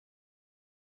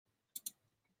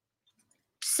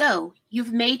So,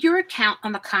 you've made your account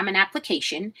on the Common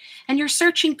Application and you're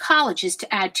searching colleges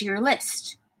to add to your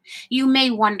list. You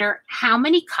may wonder, how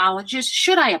many colleges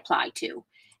should I apply to?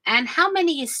 And how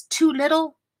many is too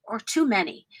little or too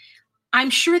many? I'm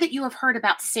sure that you have heard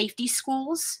about safety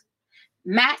schools,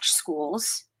 match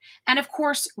schools, and of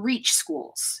course, reach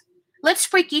schools. Let's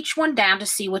break each one down to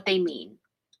see what they mean.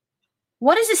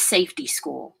 What is a safety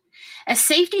school? A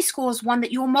safety school is one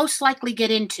that you will most likely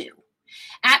get into,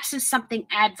 absent something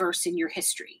adverse in your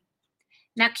history.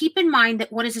 Now, keep in mind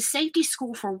that what is a safety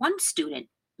school for one student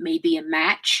may be a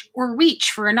match or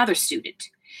reach for another student.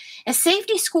 A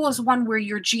safety school is one where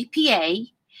your GPA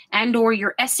and or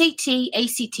your SAT,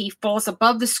 ACT falls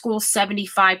above the school's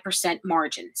 75%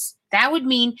 margins. That would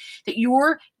mean that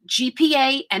your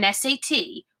GPA and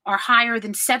SAT are higher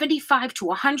than 75 to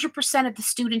 100% of the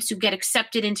students who get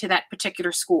accepted into that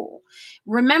particular school.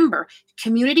 Remember,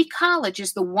 community college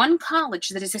is the one college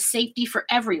that is a safety for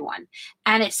everyone,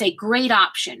 and it's a great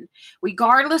option,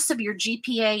 regardless of your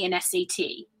GPA and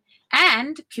SAT.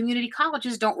 And community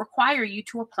colleges don't require you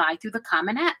to apply through the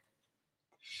Common App.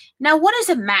 Now, what is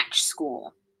a match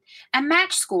school? A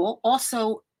match school,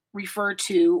 also referred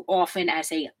to often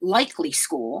as a likely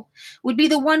school, would be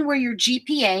the one where your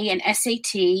GPA and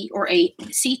SAT or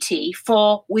ACT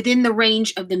fall within the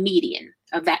range of the median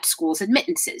of that school's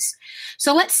admittances.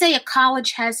 So let's say a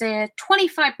college has a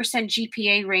 25%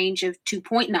 GPA range of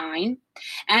 2.9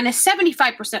 and a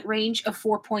 75% range of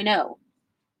 4.0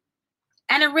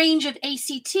 and a range of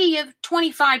ACT of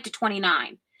 25 to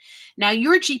 29. Now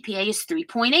your GPA is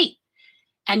 3.8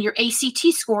 and your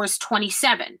ACT score is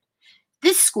 27.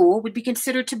 This school would be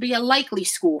considered to be a likely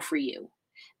school for you.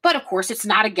 But of course, it's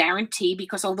not a guarantee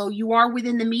because although you are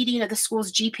within the median of the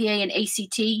school's GPA and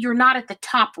ACT, you're not at the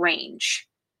top range.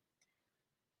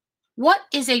 What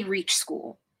is a reach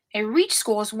school? A reach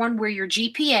school is one where your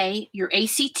GPA, your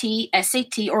ACT,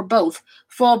 SAT, or both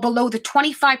fall below the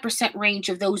 25% range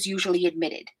of those usually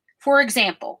admitted. For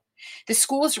example, the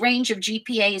school's range of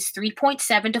GPA is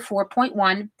 3.7 to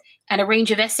 4.1 and a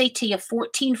range of SAT of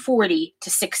 1440 to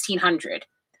 1600.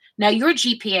 Now your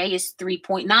GPA is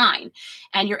 3.9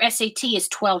 and your SAT is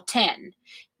 1210.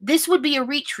 This would be a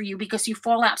reach for you because you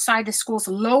fall outside the school's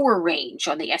lower range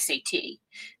on the SAT.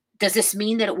 Does this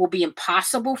mean that it will be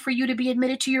impossible for you to be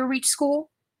admitted to your reach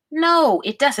school? No,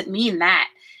 it doesn't mean that.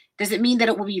 Does it mean that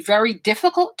it will be very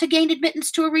difficult to gain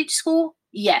admittance to a reach school?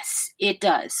 Yes, it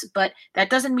does, but that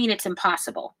doesn't mean it's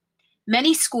impossible.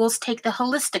 Many schools take the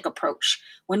holistic approach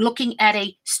when looking at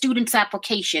a student's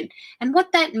application, and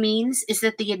what that means is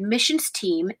that the admissions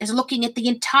team is looking at the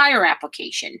entire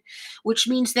application, which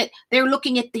means that they're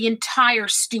looking at the entire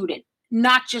student,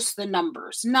 not just the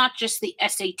numbers, not just the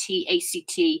SAT,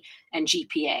 ACT, and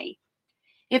GPA.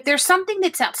 If there's something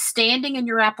that's outstanding in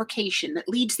your application that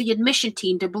leads the admission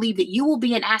team to believe that you will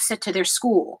be an asset to their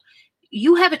school,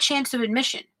 you have a chance of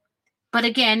admission. But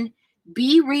again,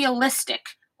 be realistic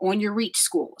on your reach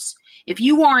schools. If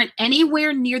you aren't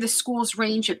anywhere near the school's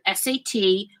range of SAT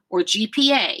or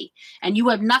GPA, and you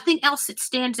have nothing else that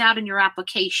stands out in your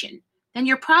application, then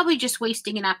you're probably just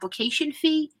wasting an application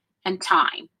fee and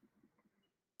time.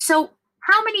 So,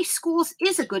 how many schools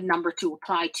is a good number to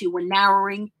apply to when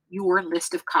narrowing your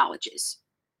list of colleges?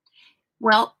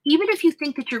 Well, even if you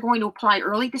think that you're going to apply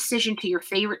early decision to your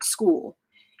favorite school,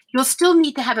 you'll still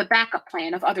need to have a backup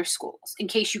plan of other schools in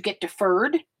case you get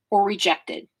deferred or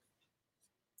rejected.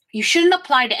 You shouldn't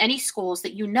apply to any schools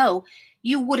that you know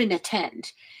you wouldn't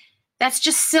attend. That's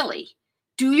just silly.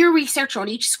 Do your research on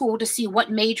each school to see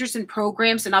what majors and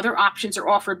programs and other options are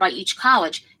offered by each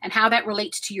college and how that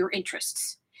relates to your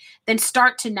interests. Then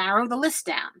start to narrow the list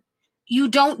down. You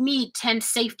don't need 10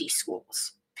 safety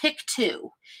schools. Pick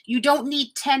 2. You don't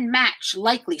need 10 match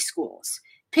likely schools.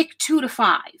 Pick 2 to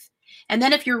 5. And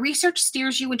then if your research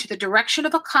steers you into the direction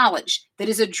of a college that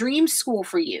is a dream school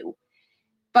for you,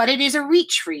 but it is a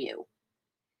reach for you,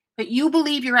 but you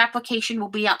believe your application will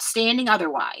be outstanding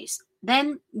otherwise,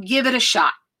 then give it a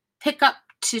shot. Pick up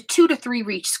to 2 to 3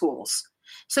 reach schools.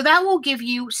 So that will give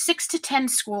you 6 to 10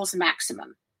 schools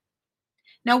maximum.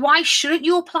 Now, why shouldn't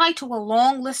you apply to a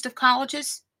long list of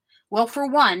colleges? Well, for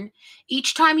one,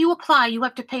 each time you apply, you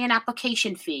have to pay an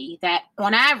application fee that,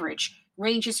 on average,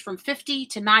 ranges from $50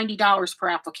 to $90 per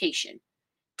application.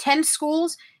 10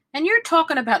 schools, and you're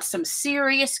talking about some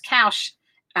serious cash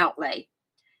outlay.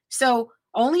 So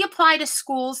only apply to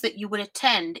schools that you would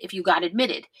attend if you got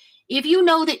admitted. If you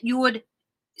know that you would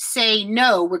say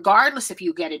no, regardless if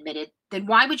you get admitted, then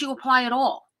why would you apply at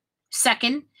all?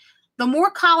 Second, the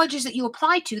more colleges that you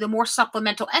apply to, the more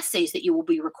supplemental essays that you will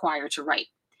be required to write.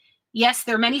 Yes,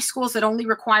 there are many schools that only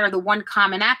require the one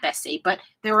Common App essay, but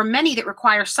there are many that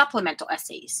require supplemental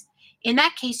essays. In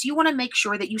that case, you want to make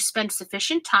sure that you spend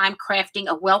sufficient time crafting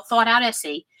a well thought out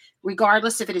essay,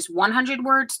 regardless if it is 100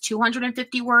 words,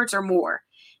 250 words, or more.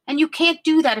 And you can't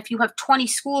do that if you have 20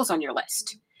 schools on your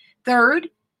list. Third,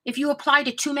 if you apply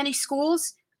to too many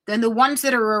schools, then the ones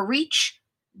that are a reach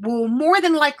will more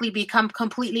than likely become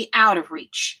completely out of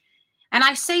reach. And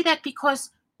I say that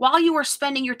because while you are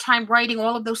spending your time writing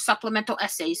all of those supplemental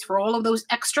essays for all of those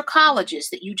extra colleges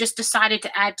that you just decided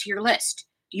to add to your list,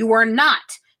 you are not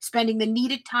spending the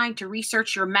needed time to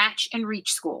research your match and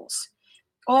reach schools.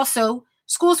 Also,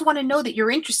 schools want to know that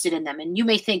you're interested in them, and you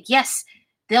may think, yes,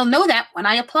 they'll know that when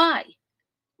I apply.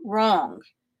 Wrong.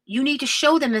 You need to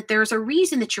show them that there's a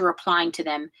reason that you're applying to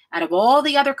them out of all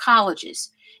the other colleges,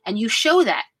 and you show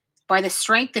that by the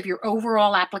strength of your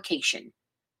overall application.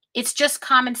 It's just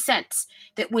common sense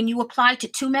that when you apply to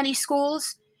too many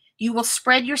schools, you will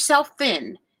spread yourself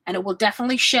thin, and it will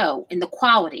definitely show in the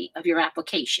quality of your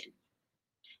application.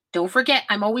 Don't forget,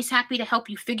 I'm always happy to help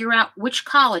you figure out which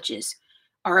colleges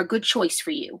are a good choice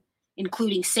for you,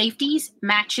 including safeties,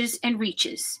 matches, and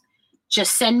reaches.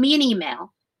 Just send me an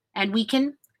email and we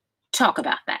can talk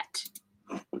about that.